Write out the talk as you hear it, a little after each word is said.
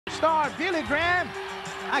superstar Billy Graham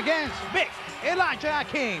against big Elijah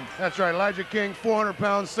Akeem. That's right, Elijah King, 400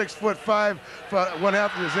 pounds, 6'5", one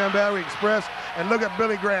half of the Zimbabwe Express. And look at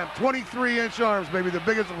Billy Graham, 23-inch arms, baby, the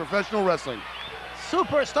biggest in professional wrestling.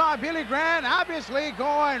 Superstar Billy Graham obviously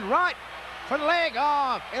going right for the leg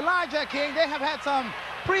of Elijah King. They have had some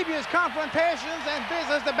previous confrontations, and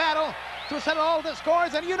this is the battle to settle all the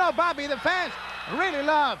scores. And you know, Bobby, the fans really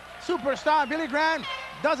love superstar Billy Graham.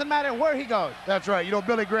 Doesn't matter where he goes. That's right. You know,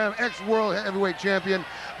 Billy Graham, ex-world heavyweight champion.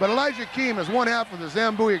 But Elijah Akeem is one half of the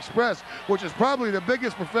Zimbabwe Express, which is probably the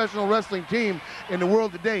biggest professional wrestling team in the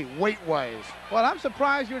world today, weight-wise. Well, I'm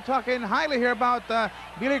surprised you're talking highly here about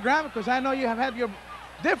Billy Graham, because I know you have had your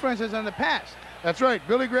differences in the past. That's right.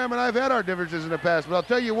 Billy Graham and I have had our differences in the past, but I'll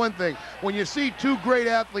tell you one thing. When you see two great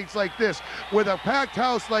athletes like this, with a packed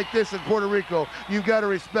house like this in Puerto Rico, you've got to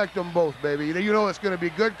respect them both, baby. You know it's going to be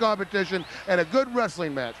good competition and a good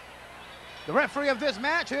wrestling match. The referee of this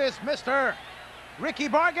match is Mr. Ricky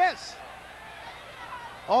Vargas.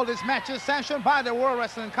 All these matches sanctioned by the World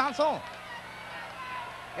Wrestling Council.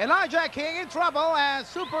 Elijah King in trouble as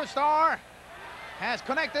superstar has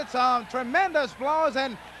connected some tremendous blows,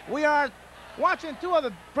 and we are watching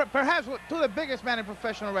perhaps two of the biggest men in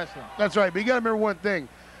professional wrestling. That's right, but you got to remember one thing.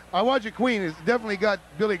 Elijah Queen has definitely got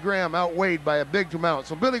Billy Graham outweighed by a big amount.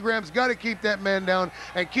 So Billy Graham's got to keep that man down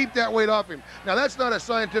and keep that weight off him. Now, that's not a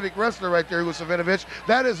scientific wrestler right there, Hugo Savinovich.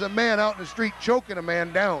 That is a man out in the street choking a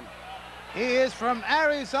man down. He is from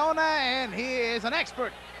Arizona, and he is an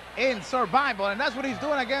expert in survival, and that's what he's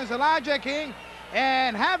doing against Elijah King.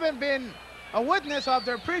 And having been a witness of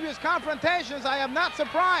their previous confrontations, I am not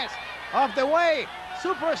surprised of the way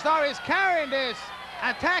superstar is carrying this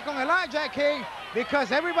attack on Elijah King,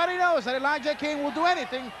 because everybody knows that Elijah King will do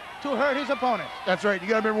anything to hurt his opponent. That's right. You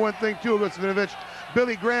got to remember one thing too, Savinovich.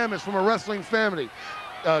 Billy Graham is from a wrestling family.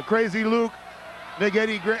 Crazy Luke, Big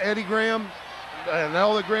Eddie Graham, and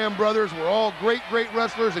all the Graham brothers were all great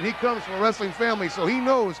wrestlers, and he comes from a wrestling family, so he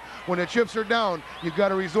knows when the chips are down, you've got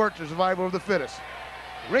to resort to survival of the fittest.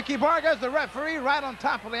 Ricky Vargas, the referee, right on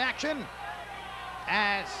top of the action,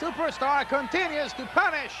 and superstar continues to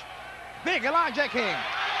punish big Elijah King.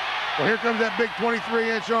 Well, here comes that big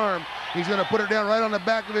 23-inch arm. He's going to put it down right on the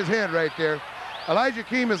back of his head right there. Elijah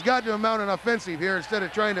Akeem has got to mount an offensive here instead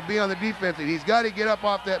of trying to be on the defensive. He's got to get up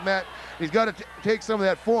off that mat. He's got to take some of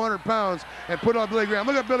that 400 pounds and put it on Billy Graham.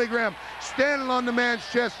 Look at Billy Graham standing on the man's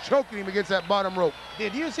chest, choking him against that bottom rope.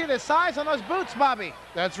 Did you see the size on those boots, Bobby?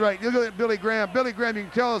 That's right. Look at Billy Graham. Billy Graham, you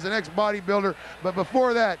can tell, is an ex-bodybuilder, but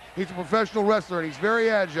before that, he's a professional wrestler, and he's very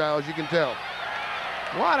agile, as you can tell.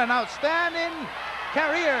 What an outstanding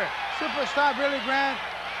career, superstar Billy Graham,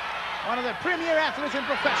 one of the premier athletes in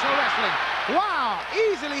professional wrestling. Wow,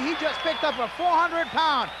 easily he just picked up a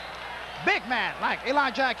 400-pound big man like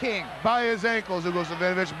Elijah King. By his ankles, Hugo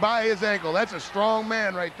Savinovich, by his ankle. That's a strong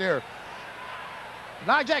man right there.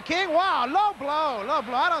 Elijah King, wow, low blow, low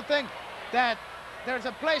blow. I don't think that there's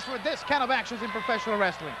a place for this kind of actions in professional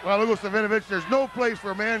wrestling. Well, Hugo Savinovich, there's no place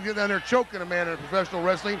for a man getting down there choking a man in professional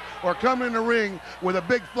wrestling or coming in the ring with a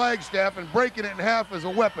big flagstaff and breaking it in half as a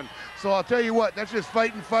weapon. So I'll tell you what, that's just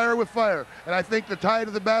fighting fire with fire. And I think the tide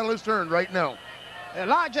of the battle is turned right now.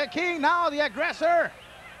 Elijah King, now the aggressor,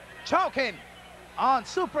 choking on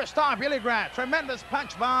superstar Billy Graham. Tremendous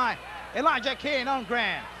punch by Elijah King on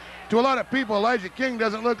Graham. To a lot of people, Elijah King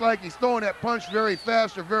doesn't look like he's throwing that punch very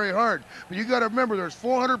fast or very hard. But you got to remember, there's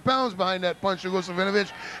 400 pounds behind that punch, Hugo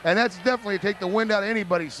Savinovich, and that's definitely take the wind out of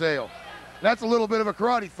anybody's sail. That's a little bit of a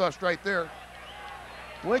karate thrust right there.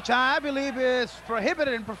 Which I believe is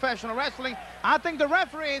prohibited in professional wrestling. I think the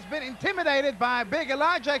referee has been intimidated by big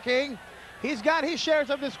Elijah King. He's got his shares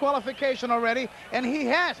of disqualification already, and he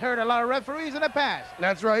has hurt a lot of referees in the past.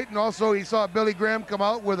 That's right, and also he saw Billy Graham come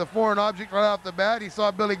out with a foreign object right off the bat. He saw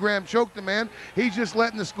Billy Graham choke the man. He's just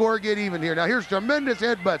letting the score get even here. Now here's tremendous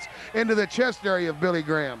headbutts into the chest area of Billy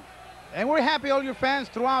Graham. And we're happy all your fans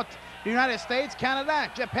throughout the United States,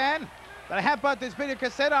 Canada, Japan, that I have bought this video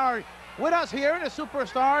cassette are with us here in the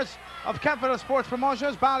Superstars of Capital Sports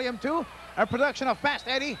Promotions, Volume 2, a production of Fast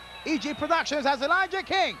Eddie, EG Productions, as Elijah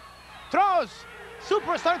King throws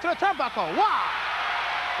superstar to the turnbuckle. Wow!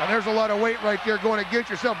 And there's a lot of weight right there going against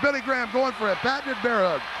yourself. Billy Graham going for a patented bear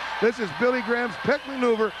hug. This is Billy Graham's pick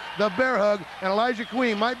maneuver, the bear hug, and Elijah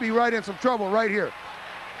Queen might be right in some trouble right here.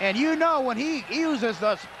 And you know when he uses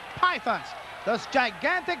those pythons, those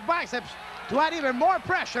gigantic biceps, to add even more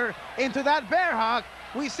pressure into that bear hug,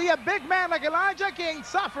 we see a big man like Elijah King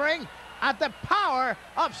suffering at the power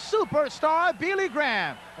of superstar Billy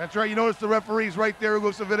Graham. That's right. You notice the referee's right there,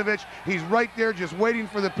 Hugo Savinovich. He's right there just waiting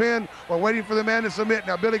for the pin or waiting for the man to submit.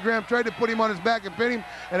 Now, Billy Graham tried to put him on his back and pin him,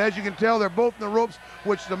 and as you can tell, they're both in the ropes,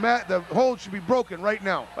 which the hold should be broken right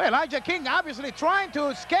now. Well, Elijah King obviously trying to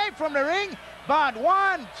escape from the ring, but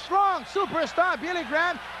one strong superstar, Billy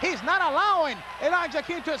Graham, he's not allowing Elijah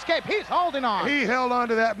King to escape. He's holding on. He held on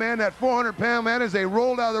to that man, that 400-pound man, as they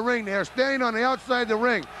rolled out of the ring. They're standing on the outside of the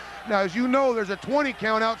ring. Now, as you know, there's a 20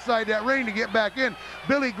 count outside that ring to get back in.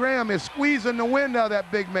 Billy Graham is squeezing the wind out of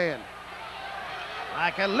that big man.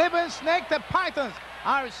 Like a living snake, the pythons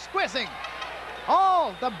are squeezing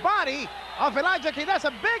all the body of Elijah King. That's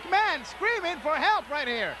a big man screaming for help right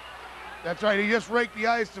here. That's right. He just raked the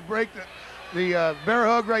ice to break the bear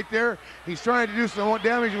hug right there. He's trying to do some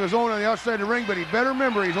damage of his own on the outside of the ring, but he better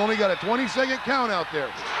remember he's only got a 20-second count out there.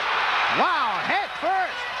 Wow, head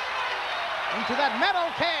first into that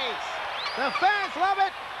metal case. The fans love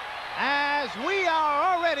it, as we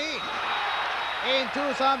are already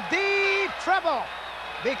into some deep trouble,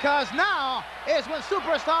 because now is when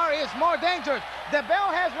Superstar is more dangerous. The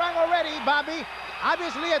bell has rung already, Bobby.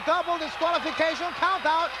 Obviously a double disqualification count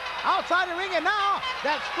out outside the ring, and now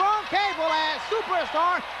that strong cable as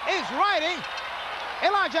Superstar is riding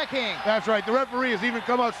Elijah King. That's right. The referee has even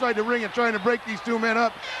come outside the ring and trying to break these two men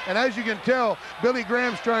up. And as you can tell, Billy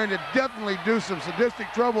Graham's trying to definitely do some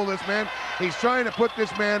sadistic trouble to this man. He's trying to put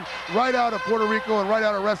this man right out of Puerto Rico and right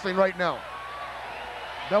out of wrestling right now.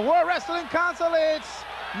 The World Wrestling Council is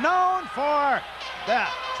known for the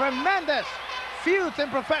tremendous feuds in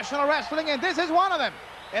professional wrestling, and this is one of them.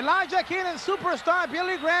 Elijah King and Superstar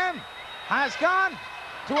Billy Graham has gone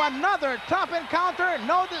to another tough encounter.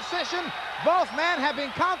 No decision. Both men have been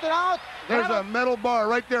counted out. There's a metal bar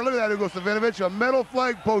right there. Look at that, Hugo Savinovich. A metal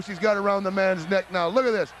flag post he's got around the man's neck now. Look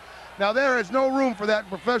at this. Now, there is no room for that in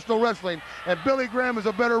professional wrestling, and Billy Graham is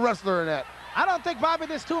a better wrestler than that. I don't think, Bobby,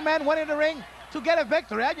 these two men went in the ring to get a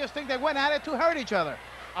victory. I just think they went at it to hurt each other.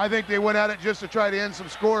 I think they went at it just to try to end some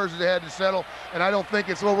scores they had to settle, and I don't think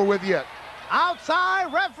it's over with yet.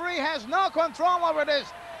 Outside, referee has no control over this.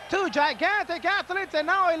 Two gigantic athletes, and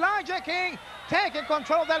now Elijah King taking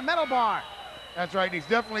control of that metal bar. That's right. He's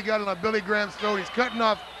definitely got it on Billy Graham's throat. He's cutting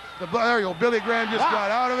off the... There you go. Billy Graham just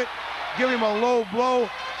got out of it. Give him a low blow,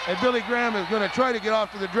 and Billy Graham is going to try to get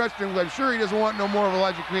off to the dressing room. I'm sure he doesn't want no more of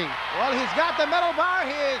Elijah King. Well, he's got the metal bar.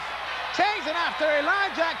 He is chasing after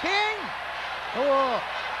Elijah King, who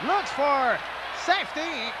looks for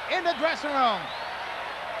safety in the dressing room.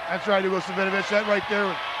 That's right, Hugo Savinovich. That right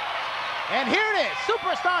there. And here it is.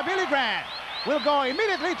 Superstar Billy Graham will go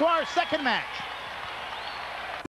immediately to our second match.